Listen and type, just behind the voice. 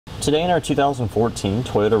Today in our 2014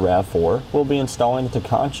 Toyota RAV4, we'll be installing the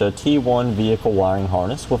Tekonsha T-1 vehicle wiring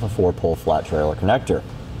harness with a 4-pole flat trailer connector.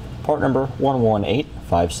 Part number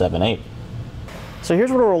 118578. So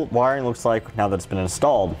here's what our wiring looks like now that it's been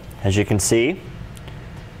installed. As you can see,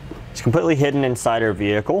 it's completely hidden inside our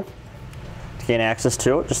vehicle. To gain access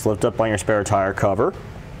to it, just lift up on your spare tire cover,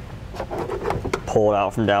 pull it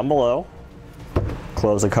out from down below,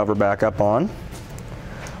 close the cover back up on.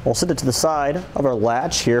 We'll set it to the side of our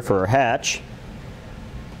latch here for our hatch.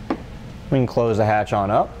 We can close the hatch on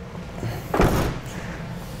up.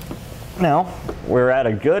 Now, we're at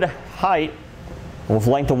a good height with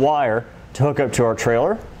length of wire to hook up to our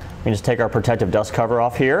trailer. We can just take our protective dust cover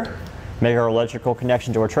off here, make our electrical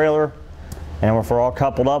connection to our trailer, and if we're all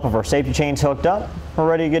coupled up, if our safety chain's hooked up, we're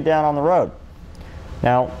ready to get down on the road.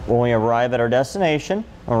 Now, when we arrive at our destination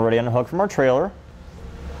and we're ready to unhook from our trailer,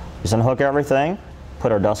 just unhook everything,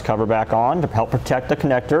 put our dust cover back on to help protect the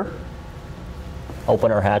connector,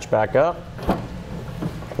 open our hatch back up,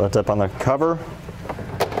 lift up on the cover,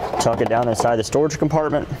 tuck it down inside the storage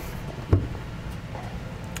compartment,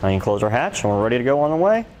 and you close our hatch and we're ready to go on the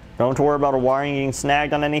way. Don't have to worry about our wiring getting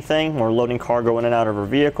snagged on anything. We're loading cargo in and out of our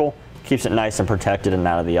vehicle. Keeps it nice and protected and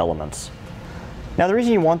out of the elements. Now the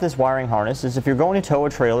reason you want this wiring harness is if you're going to tow a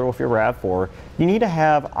trailer with your RAV4, you need to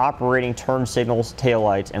have operating turn signals,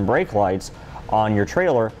 taillights, and brake lights on your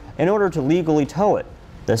trailer in order to legally tow it.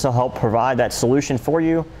 This will help provide that solution for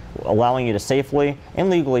you, allowing you to safely and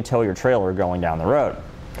legally tow your trailer going down the road.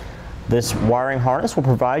 This wiring harness will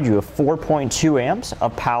provide you with 4.2 amps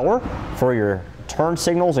of power for your turn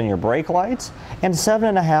signals and your brake lights, and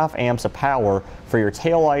 7.5 amps of power for your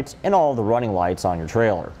tail lights and all of the running lights on your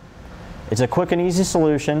trailer. It's a quick and easy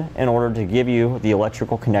solution in order to give you the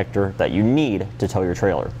electrical connector that you need to tow your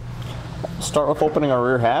trailer. Start with opening our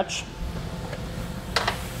rear hatch.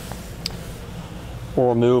 We'll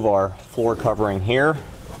remove our floor covering here,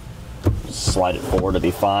 slide it forward to be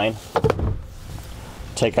fine.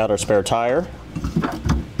 Take out our spare tire.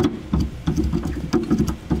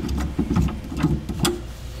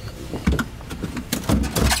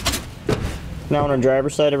 Now on our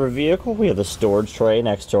driver's side of our vehicle, we have the storage tray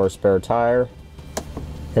next to our spare tire.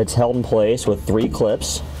 It's held in place with 3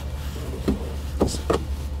 clips.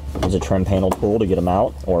 Use a trim panel tool to get them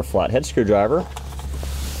out, or a flathead screwdriver.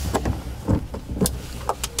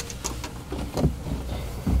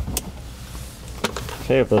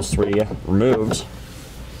 Okay, with those 3 removed,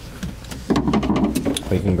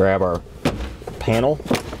 we can grab our panel,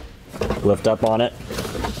 lift up on it,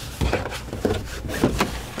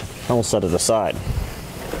 and we'll set it aside.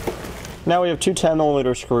 Now we have 2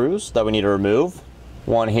 10mm screws that we need to remove.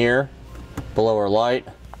 One here below our light,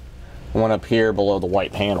 one up here below the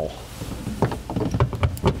white panel.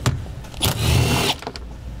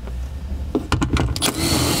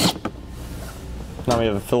 Now we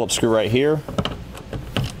have a Phillips screw right here.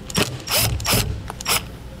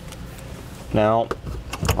 Now,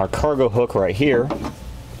 our cargo hook right here,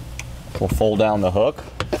 we'll fold down the hook,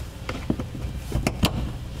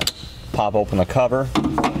 pop open the cover,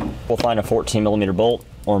 we'll find a 14mm bolt,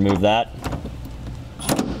 or remove that.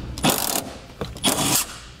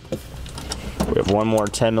 We have one more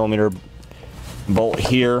 10mm bolt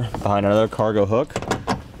here behind another cargo hook.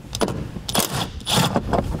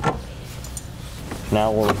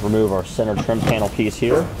 Now we'll remove our center trim panel piece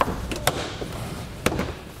here.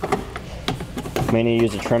 May need to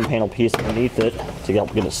use a trim panel piece underneath it to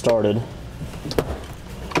help get it started.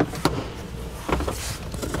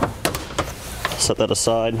 Set that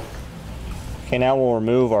aside. Okay, now we'll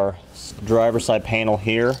remove our driver's side panel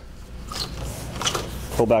here.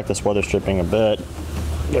 Pull back this weather stripping a bit.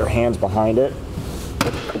 Get our hands behind it.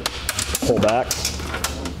 Pull back.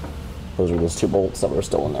 Those are those 2 bolts that were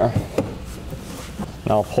still in there.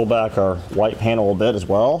 Now I'll pull back our white panel a bit as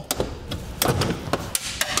well.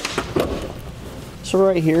 So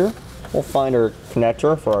right here, we'll find our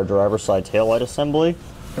connector for our driver's side taillight assembly.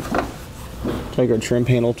 Take our trim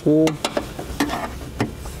panel tool,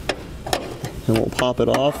 and we'll pop it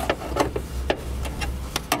off.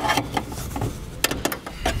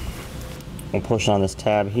 We'll push on this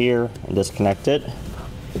tab here and disconnect it.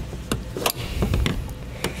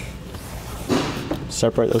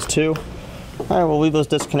 Separate those 2. Alright, we'll leave those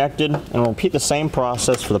disconnected, and we'll repeat the same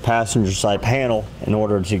process for the passenger side panel in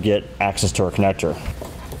order to get access to our connector.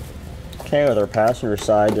 Okay, with our passenger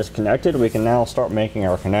side disconnected, we can now start making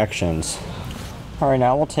our connections. Alright,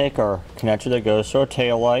 now we'll take our connector that goes to our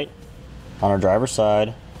tail light on our driver's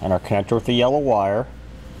side and our connector with the yellow wire.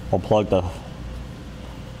 We'll plug the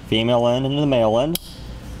female end into the male end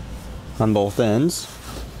on both ends.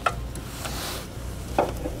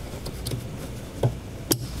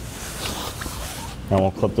 and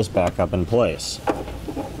we'll clip this back up in place.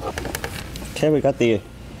 Okay, we got the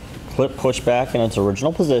clip pushed back in its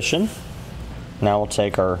original position. Now we'll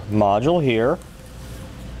take our module here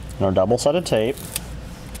and our double-sided tape,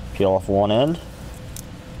 peel off one end,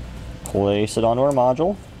 place it onto our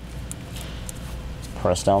module,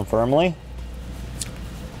 press down firmly,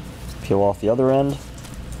 peel off the other end.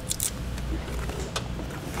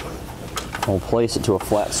 We'll place it to a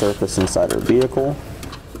flat surface inside our vehicle.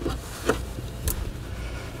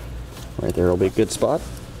 Right there will be a good spot.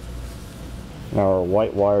 Now our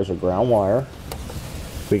white wire is a ground wire.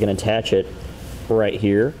 We can attach it right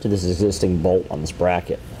here to this existing bolt on this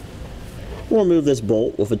bracket. We'll remove this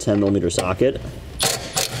bolt with a 10mm socket.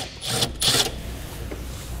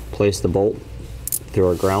 Place the bolt through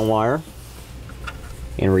our ground wire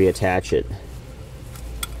and reattach it.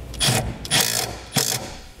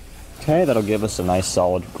 Okay, that'll give us a nice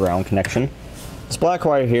solid ground connection. This black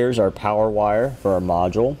wire here is our power wire for our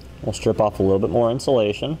module. We'll strip off a little bit more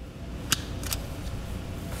insulation.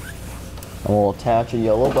 And we'll attach a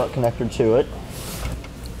yellow butt connector to it.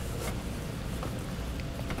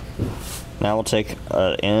 Now we'll take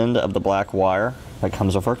an end of the black wire that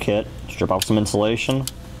comes with our kit, strip off some insulation,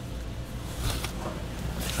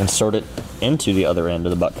 insert it into the other end of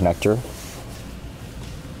the butt connector,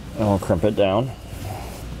 and we'll crimp it down.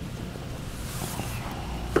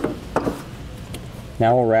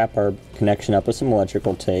 Now we'll wrap our connection up with some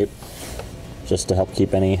electrical tape just to help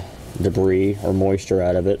keep any debris or moisture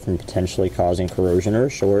out of it from potentially causing corrosion or a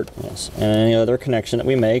short. Yes. And any other connection that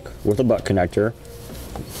we make with a butt connector,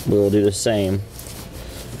 we will do the same.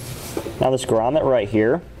 Now this grommet right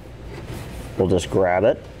here, we'll just grab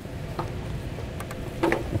it,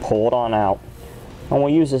 pull it on out, and we'll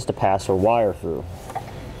use this to pass our wire through.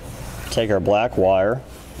 Take our black wire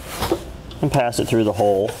and pass it through the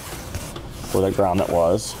hole where the grommet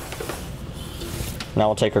was. Now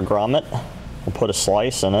we'll take our grommet, we'll put a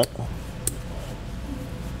slice in it.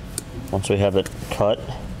 Once we have it cut,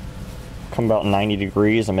 come about 90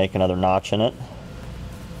 degrees and make another notch in it.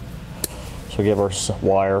 So give our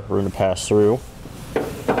wire room to pass through.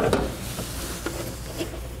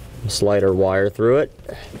 Slide our wire through it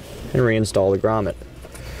and reinstall the grommet.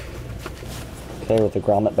 Okay, with the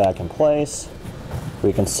grommet back in place,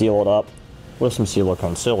 we can seal it up with some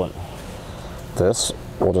silicone sealant. This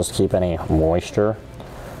will just keep any moisture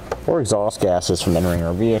or exhaust gases from entering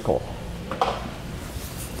our vehicle.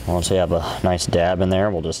 Once we have a nice dab in there,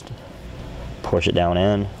 we'll just push it down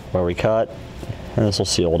in where we cut, and this will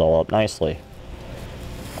seal it all up nicely.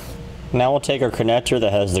 Now we'll take our connector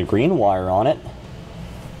that has the green wire on it,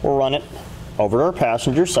 we'll run it over to our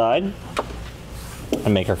passenger side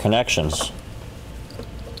and make our connections.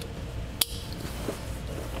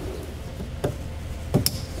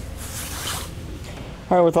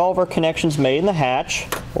 Alright, with all of our connections made in the hatch,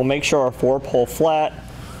 we'll make sure our 4-pole flat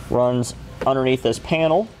runs underneath this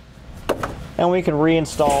panel, and we can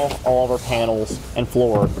reinstall all of our panels and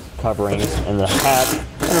floor coverings in the hatch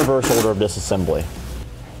in reverse order of disassembly.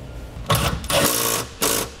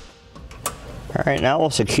 Alright, now we'll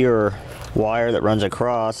secure wire that runs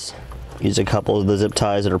across. Use a couple of the zip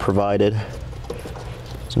ties that are provided.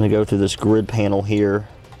 So I'm going to go through this grid panel here.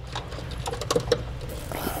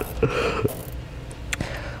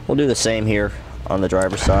 We'll do the same here on the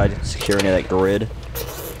driver's side, securing that grid.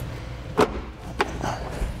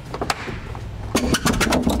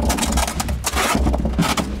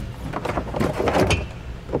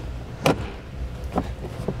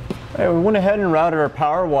 We went ahead and routed our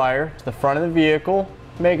power wire to the front of the vehicle,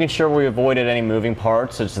 making sure we avoided any moving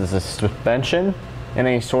parts such as the suspension and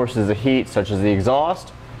any sources of heat such as the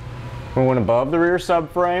exhaust. We went above the rear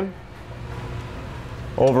subframe,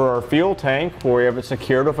 over our fuel tank where we have it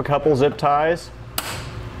secured with a couple zip ties,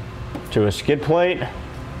 to a skid plate,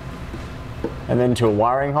 and then to a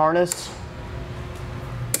wiring harness.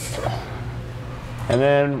 And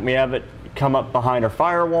then we have it come up behind our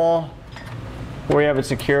firewall, where we have it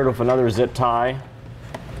secured with another zip tie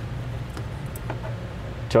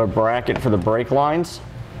to a bracket for the brake lines.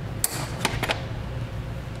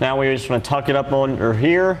 Now we just want to tuck it up under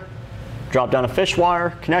here, drop down a fish wire,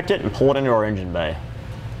 connect it, and pull it into our engine bay.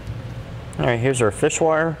 Alright, here's our fish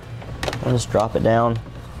wire. We'll just drop it down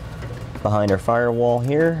behind our firewall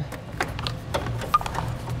here.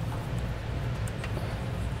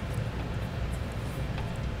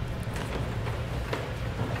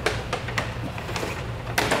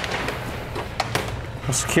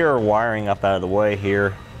 We'll secure our wiring up out of the way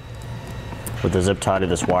here with the zip tie to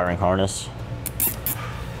this wiring harness.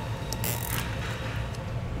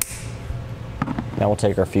 Now we'll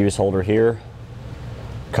take our fuse holder here,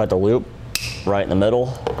 cut the loop right in the middle,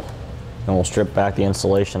 And we'll strip back the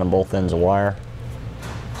insulation on both ends of wire.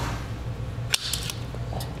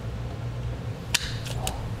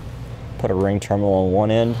 Put a ring terminal on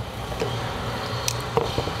one end,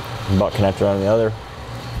 butt connector on the other.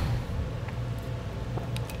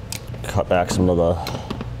 Cut back some of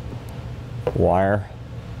the wire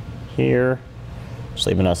here, just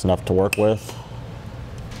leaving us enough to work with.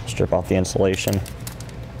 Strip off the insulation.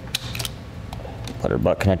 Put our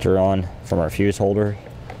butt connector on from our fuse holder.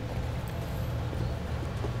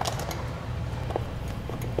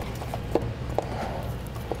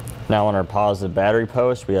 Now on our positive battery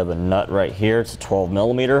post, we have a nut right here. It's a 12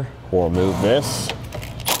 millimeter. We'll remove this.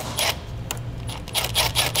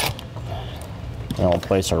 And we'll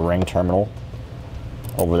place our ring terminal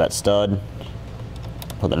over that stud.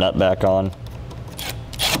 Put the nut back on.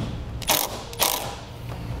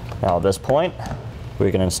 Now at this point, we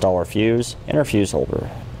can install our fuse in our fuse holder.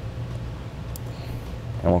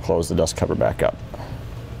 And we'll close the dust cover back up.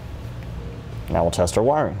 Now we'll test our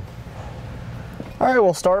wiring. Alright,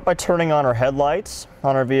 we'll start by turning on our headlights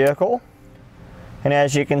on our vehicle. And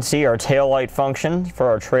as you can see, our tail light function for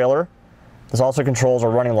our trailer, this also controls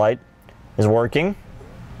our running light, is working.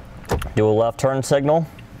 Do a left turn signal,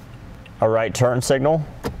 a right turn signal.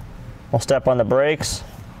 We'll step on the brakes,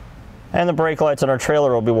 and the brake lights on our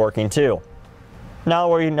trailer will be working too.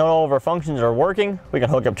 Now we know all of our functions are working, we can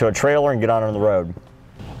hook up to a trailer and get on the road.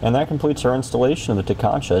 And that completes our installation of the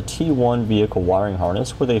Tekonsha T-1 vehicle wiring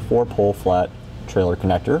harness with a 4-pole flat trailer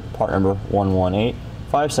connector, part number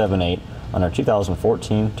 118578, on our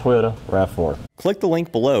 2014 Toyota RAV4. Click the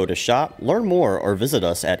link below to shop, learn more, or visit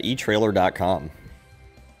us at etrailer.com.